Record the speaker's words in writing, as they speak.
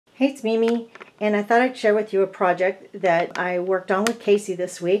Hey, it's Mimi, and I thought I'd share with you a project that I worked on with Casey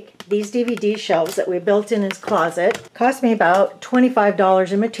this week. These DVD shelves that we built in his closet cost me about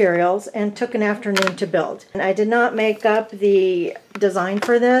 $25 in materials and took an afternoon to build. And I did not make up the design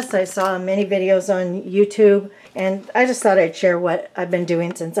for this. I saw many videos on YouTube, and I just thought I'd share what I've been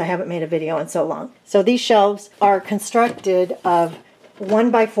doing since I haven't made a video in so long. So these shelves are constructed of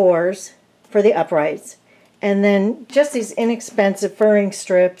 1x4s for the uprights, and then just these inexpensive furring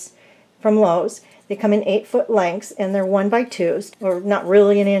strips from Lowe's. They come in 8-foot lengths, and they're 1x2s, or not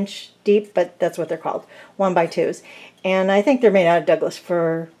really an inch deep, but that's what they're called, 1x2s. And I think they're made out of Douglas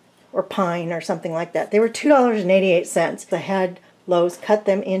fir or pine or something like that. They were $2.88. I had Lowe's cut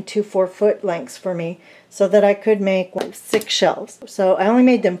them into 4-foot lengths for me so that I could make 6 shelves. So I only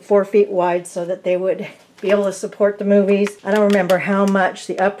made them 4 feet wide so that they would be able to support the movies. I don't remember how much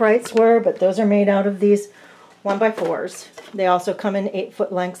the uprights were, but those are made out of these 1x4s. They also come in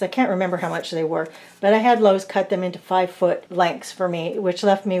 8-foot lengths. I can't remember how much they were, but I had Lowe's cut them into 5-foot lengths for me, which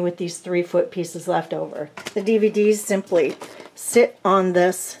left me with these 3-foot pieces left over. The DVDs simply sit on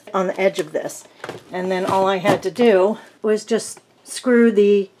this, on the edge of this, and then all I had to do was just screw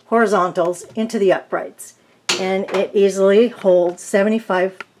the horizontals into the uprights, and it easily holds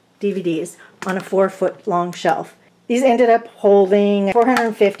 75 DVDs on a 4-foot long shelf. These ended up holding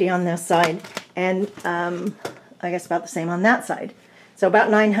 450 on this side, and I guess about the same on that side. So about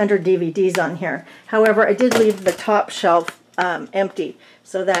 900 DVDs on here. However, I did leave the top shelf empty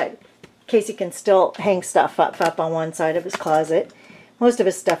so that Casey can still hang stuff up on one side of his closet. Most of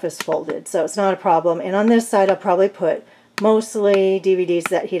his stuff is folded, so it's not a problem. And on this side, I'll probably put mostly DVDs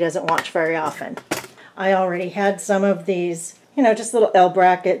that he doesn't watch very often. I already had some of these, you know, just little L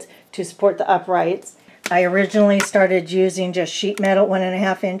brackets to support the uprights. I originally started using just sheet metal,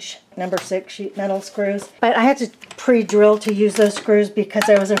 1.5 inch number 6 sheet metal screws. But I had to pre-drill to use those screws because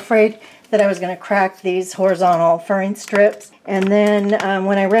I was afraid that I was going to crack these horizontal furring strips. And then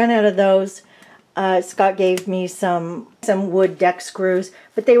when I ran out of those, Scott gave me some wood deck screws,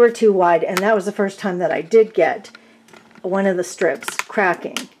 but they were too wide, and that was the first time that I did get one of the strips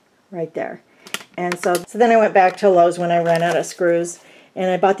cracking right there. And so then I went back to Lowe's when I ran out of screws, and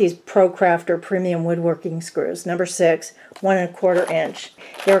I bought these Pro Crafter premium woodworking screws, number 6, 1.25 inch.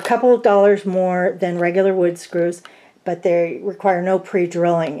 They're a couple of dollars more than regular wood screws, but they require no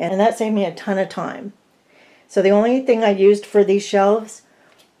pre-drilling, and that saved me a ton of time. So the only thing I used for these shelves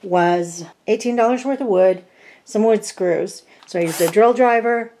was $18 worth of wood, some wood screws. So I used a drill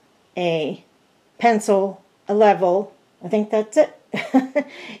driver, a pencil, a level. I think that's it.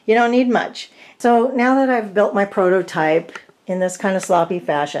 You don't need much. So now that I've built my prototype in this kind of sloppy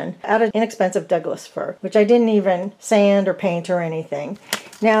fashion out of inexpensive Douglas fir, which I didn't even sand or paint or anything,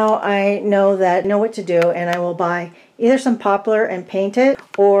 now I know what to do, and I will buy either some poplar and paint it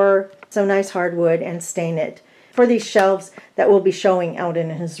or some nice hardwood and stain it for these shelves that will be showing out in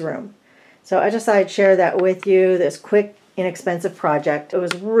his room. So I just thought I'd share that with you, this quick, inexpensive project. It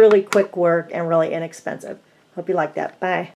was really quick work and really inexpensive. Hope you like that. Bye.